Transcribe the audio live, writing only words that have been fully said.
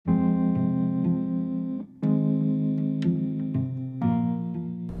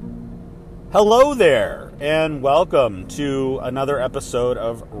Hello there, and welcome to another episode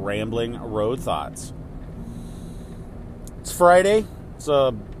of Rambling Road Thoughts. It's Friday. It's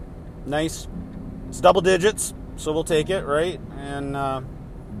double digits, so we'll take it, right? And had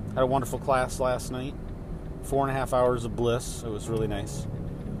a wonderful class last night. 4.5 hours of bliss. It was really nice.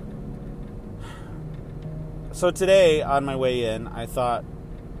 So today, on my way in, I thought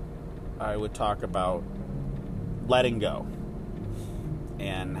I would talk about letting go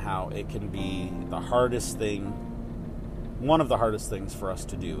and how it can be the hardest thing, one of the hardest things for us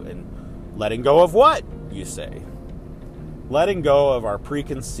to do. And letting go of what, you say? Letting go of our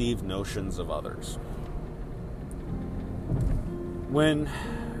preconceived notions of others. When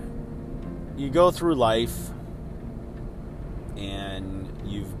you go through life and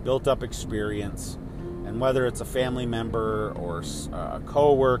you've built up experience, and whether it's a family member or a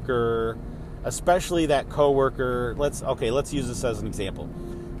coworker, especially that coworker, let's use this as an example.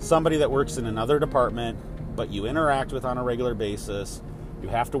 Somebody that works in another department, but you interact with on a regular basis, you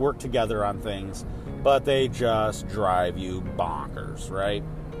have to work together on things, but they just drive you bonkers, right?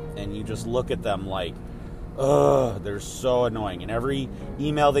 And you just look at them like, ugh, they're so annoying. And every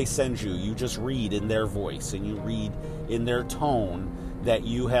email they send you, you just read in their voice and you read in their tone that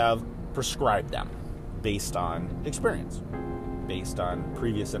you have prescribed them based on experience, based on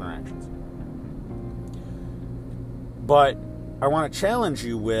previous interactions. But I want to challenge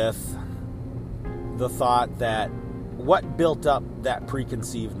you with the thought that what built up that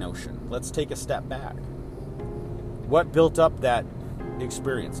preconceived notion? Let's take a step back. What built up that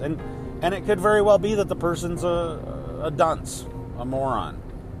experience? And it could very well be that the person's a dunce, a moron,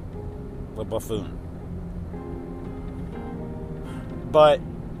 a buffoon. But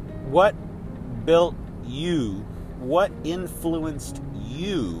what built you? What influenced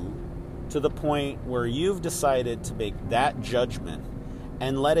you to the point where you've decided to make that judgment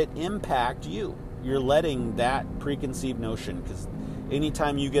and let it impact you? You're letting that preconceived notion, because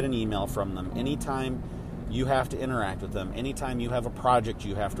anytime you get an email from them, anytime you have to interact with them, anytime you have a project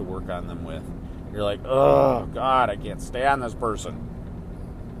you have to work on them with, you're like, oh, God, I can't stand this person.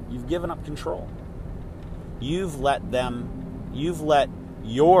 You've given up control. You've let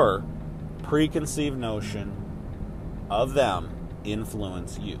your preconceived notion of them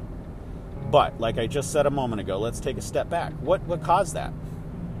influence you. But, like I just said a moment ago, let's take a step back. What caused that?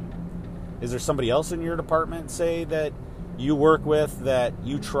 Is there somebody else in your department, say, that you work with, that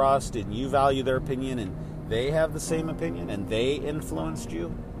you trust and you value their opinion, and they have the same opinion and they influenced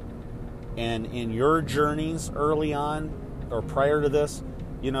you? And in your journeys early on or prior to this,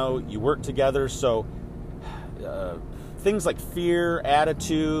 you work together, so things like fear,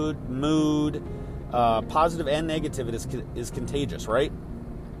 attitude, mood, positive and negative, is contagious, right?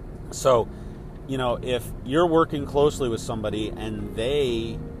 So, if you're working closely with somebody and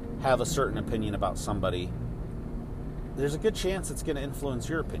they have a certain opinion about somebody, there's a good chance it's going to influence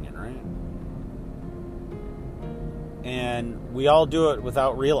your opinion, right? And we all do it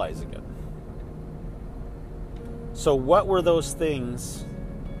without realizing it. So what were those things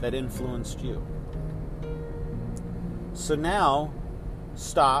that influenced you? So now,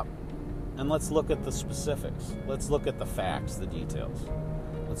 stop and let's look at the specifics. Let's look at the facts, the details.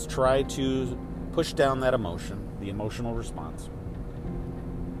 Let's try to push down that emotion, the emotional response.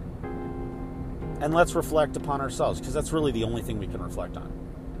 And let's reflect upon ourselves, because that's really the only thing we can reflect on.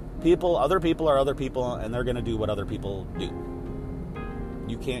 Other people are other people, and they're going to do what other people do.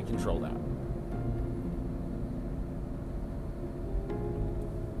 You can't control that.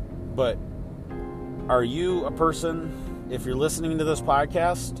 But are you a person, if you're listening to this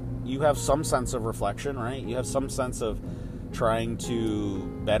podcast, you have some sense of reflection, right? You have some sense of trying to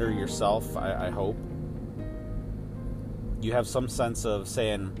better yourself, I hope. You have some sense of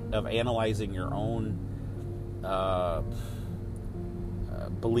analyzing your own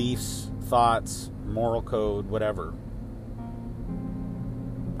beliefs, thoughts, moral code, whatever.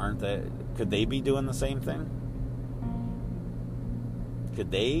 Could they be doing the same thing?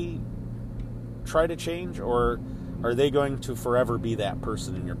 Could they try to change, or are they going to forever be that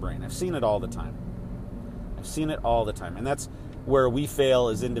person in your brain? I've seen it all the time. And that's where we fail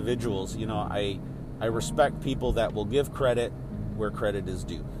as individuals. I respect people that will give credit where credit is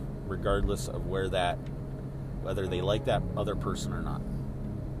due, regardless of whether they like that other person or not.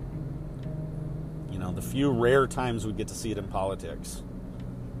 The few rare times we get to see it in politics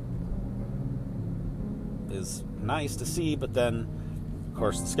is nice to see, but then, of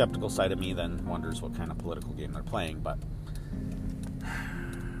course, the skeptical side of me then wonders what kind of political game they're playing, but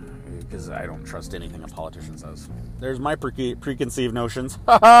because I don't trust anything a politician says. There's my preconceived notions.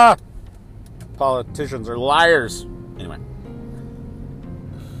 Ha ha! Politicians are liars. Anyway.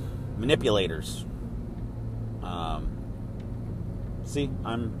 manipulators. See,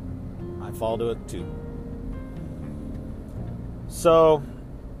 I fall to it too. So,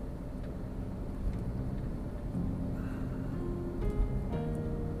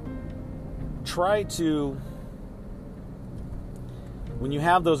 try to, when you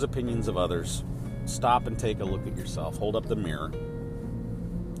have those opinions of others, stop and take a look at yourself. Hold up the mirror.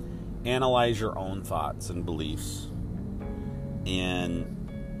 Analyze your own thoughts and beliefs. And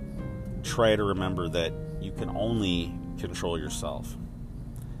try to remember that you can only control yourself.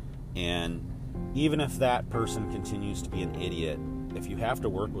 And even if that person continues to be an idiot, if you have to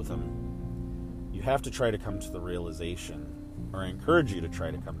work with them, you have to try to come to the realization, or I encourage you to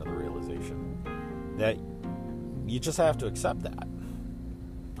try to come to the realization, that you just have to accept that.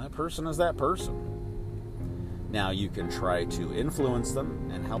 That person is that person. Now, you can try to influence them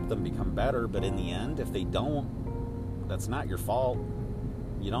and help them become better, but in the end, if they don't, that's not your fault.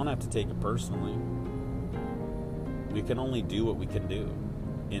 You don't have to take it personally. We can only do what we can do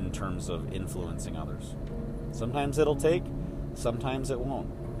in terms of influencing others. Sometimes it'll take, sometimes it won't.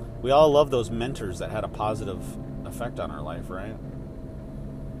 We all love those mentors that had a positive effect on our life, right?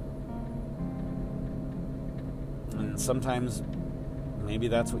 And sometimes maybe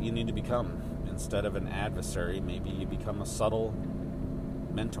that's what you need to become. Instead of an adversary, maybe you become a subtle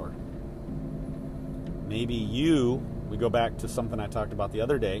mentor. Maybe we go back to something I talked about the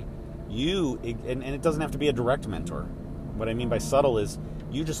other day, and it doesn't have to be a direct mentor. What I mean by subtle is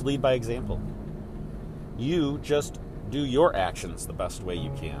you just lead by example. You just do your actions the best way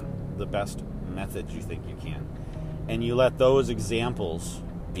you can, the best methods you think you can. And you let those examples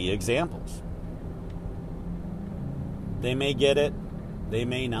be examples. They may get it, they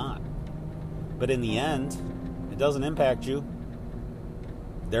may not. But in the end, it doesn't impact you.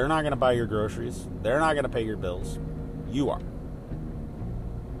 They're not going to buy your groceries. They're not going to pay your bills. You are.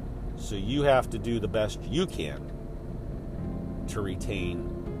 So you have to do the best you can to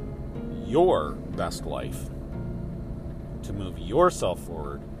retain your best life, to move yourself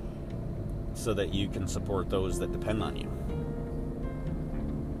forward so that you can support those that depend on you.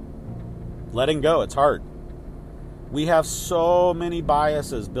 Letting go, it's hard. We have so many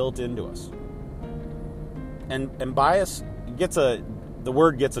biases built into us. And bias the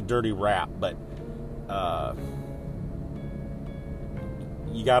word gets a dirty rap, but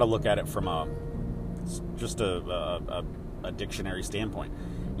you got to look at it from a dictionary standpoint.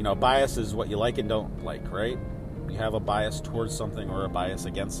 You know, bias is what you like and don't like, right? You have a bias towards something or a bias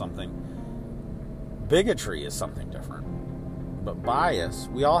against something. Bigotry is something different. But bias,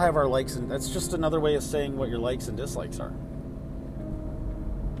 we all have our likes, and that's just another way of saying what your likes and dislikes are.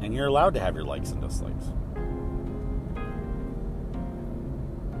 And you're allowed to have your likes and dislikes.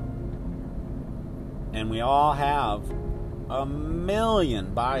 And we all have a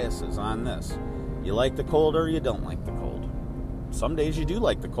million biases on this. You like the cold or you don't like the cold. Some days you do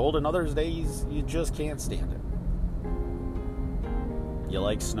like the cold, and other days you just can't stand it. You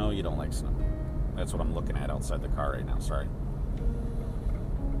like snow, you don't like snow. That's what I'm looking at outside the car right now, sorry.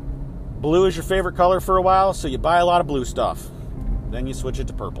 Blue is your favorite color for a while, so you buy a lot of blue stuff. Then you switch it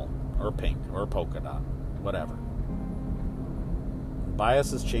to purple, or pink, or polka dot, whatever.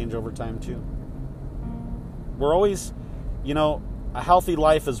 Biases change over time too. We're always, a healthy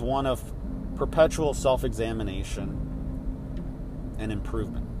life is one of perpetual self-examination and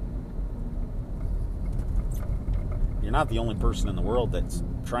improvement. You're not the only person in the world that's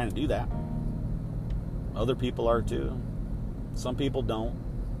trying to do that. Other people are too. Some people don't,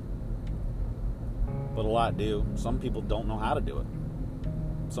 but a lot do. Some people don't know how to do it.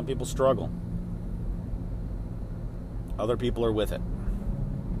 Some people struggle. Other people are with it.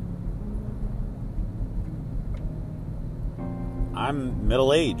 I'm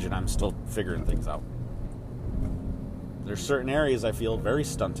middle-aged and I'm still figuring things out. There's certain areas I feel very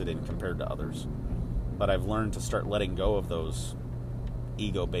stunted in compared to others, but I've learned to start letting go of those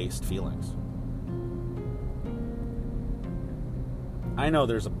ego-based feelings. I know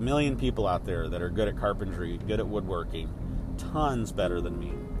there's a million people out there that are good at carpentry, good at woodworking, tons better than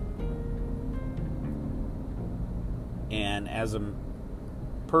me. And as a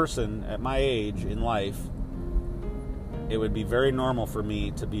person at my age in life, it would be very normal for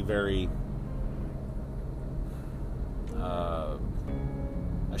me to be very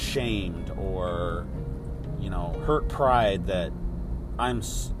ashamed or, hurt pride that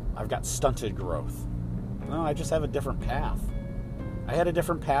I've got stunted growth. No, I just have a different path. I had a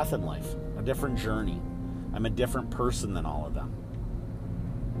different path in life, a different journey. I'm a different person than all of them.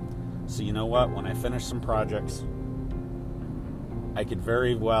 So you know what? When I finish some projects, I could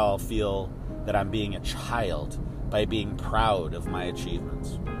very well feel that I'm being a child by being proud of my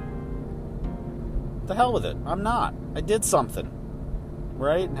achievements. The hell with it. I'm not. I did something.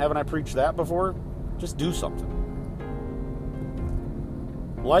 Right? And haven't I preached that before? Just do something.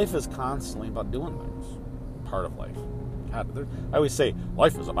 Life is constantly about doing things. Part of life. God, I always say,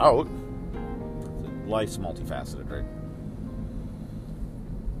 life is about. Life's multifaceted, right?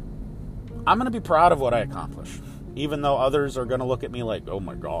 I'm going to be proud of what I accomplish. Even though others are going to look at me like, oh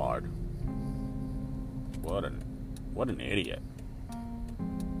my God. What an idiot.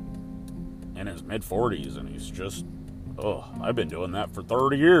 In his mid-40s, and he's just, I've been doing that for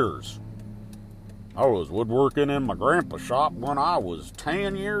 30 years. I was woodworking in my grandpa's shop when I was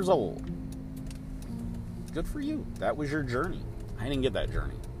 10 years old. Good for you. That was your journey. I didn't get that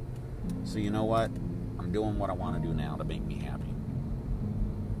journey. So you know what? I'm doing what I want to do now to make me happy.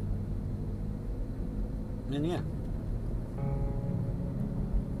 And yeah.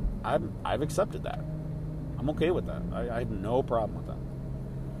 I've accepted that. I'm okay with that. I have no problem with that.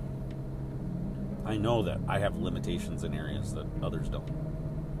 I know that I have limitations in areas that others don't.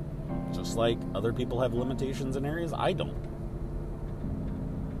 Just like other people have limitations in areas I don't.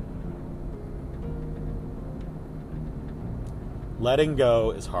 Letting go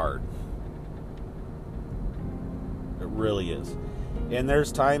is hard. It really is. And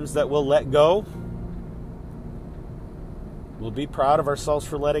there's times that we'll let go. We'll be proud of ourselves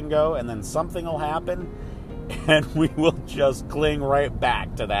for letting go, and then something will happen, and we will just cling right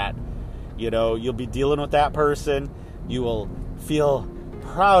back to that. You know, you'll be dealing with that person. You will feel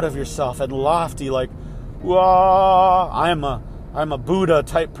proud of yourself and lofty, like, whoa, I'm a Buddha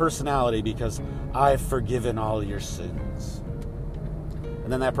type personality because I've forgiven all your sins.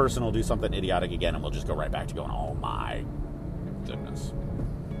 And then that person will do something idiotic again, and we'll just go right back to going, oh my goodness.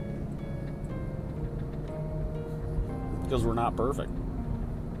 Because we're not perfect.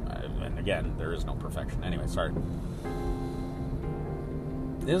 And again, there is no perfection. Anyway, sorry.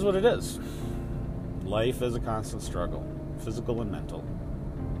 It is what it is. Life is a constant struggle, physical and mental.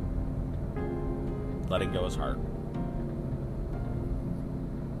 Letting go is hard.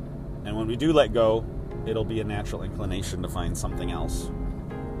 And when we do let go, it'll be a natural inclination to find something else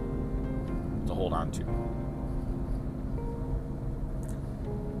to hold on to.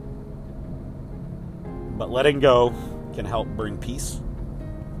 But letting go can help bring peace.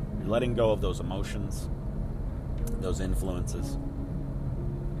 You're letting go of those emotions, those influences.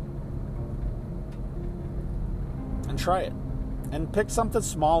 And try it. And pick something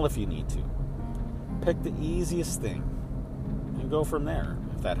small if you need to. Pick the easiest thing and go from there,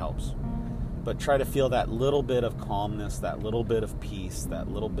 if that helps. But try to feel that little bit of calmness, that little bit of peace, that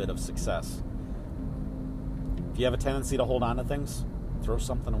little bit of success. If you have a tendency to hold on to things, throw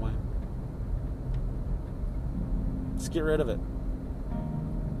something away. Just get rid of it.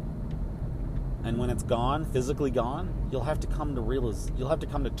 And when it's gone, physically gone, you'll have to come to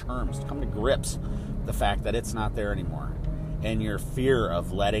terms, come to grips with the fact that it's not there anymore. And your fear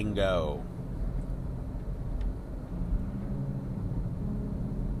of letting go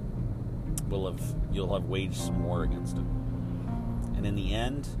you'll have waged some war against it. And in the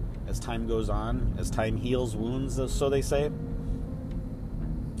end, as time goes on, as time heals wounds, so they say,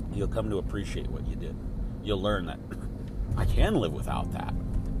 you'll come to appreciate what you did. You'll learn that I can live without that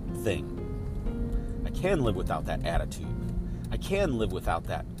thing. I can live without that attitude. I can live without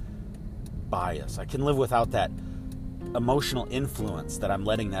that bias. I can live without that emotional influence that I'm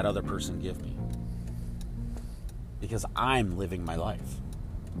letting that other person give me. Because I'm living my life.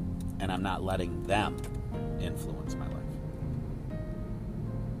 And I'm not letting them influence my life.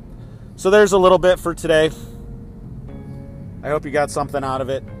 So there's a little bit for today. I hope you got something out of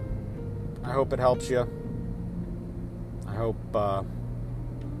it. I hope it helps you. I hope,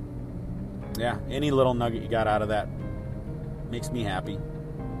 any little nugget you got out of that makes me happy.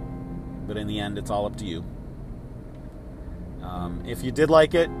 But in the end, it's all up to you. If you did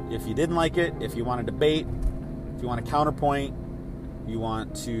like it, if you didn't like it, if you want to debate, if you want to counterpoint, you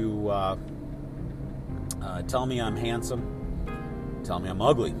want to tell me I'm handsome, tell me I'm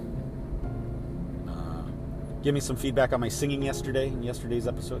ugly, give me some feedback on my singing in yesterday's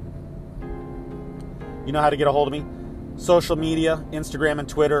episode. You know how to get a hold of me. Social media, Instagram and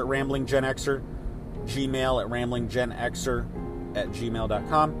Twitter at RamblingGenXer, Gmail at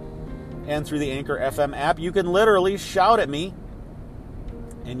RamblingGenXer@gmail.com, and through the Anchor FM app. You can literally shout at me,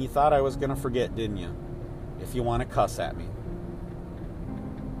 and you thought I was going to forget, didn't you? If you want to cuss at me.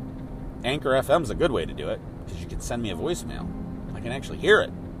 Anchor FM's a good way to do it, because you can send me a voicemail. I can actually hear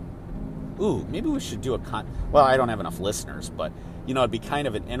it. Ooh, maybe we should do well, I don't have enough listeners, but, it'd be kind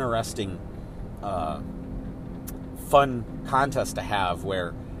of an interesting, fun contest to have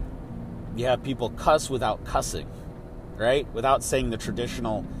where you have people cuss without cussing, right? Without saying the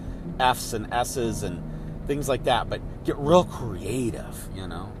traditional F's and S's and things like that, but get real creative, you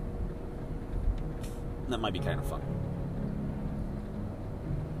know? That might be kind of fun.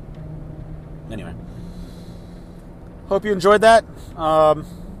 Anyway. Hope you enjoyed that.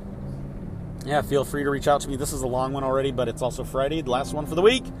 Yeah, feel free to reach out to me. This is a long one already, but it's also Friday, the last one for the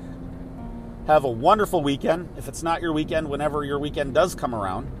week. Have a wonderful weekend. If it's not your weekend, whenever your weekend does come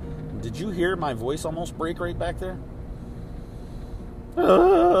around. Did you hear my voice almost break right back there?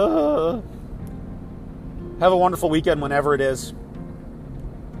 Have a wonderful weekend whenever it is.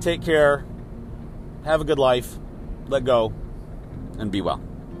 Take care. Have a good life. Let go. And be well.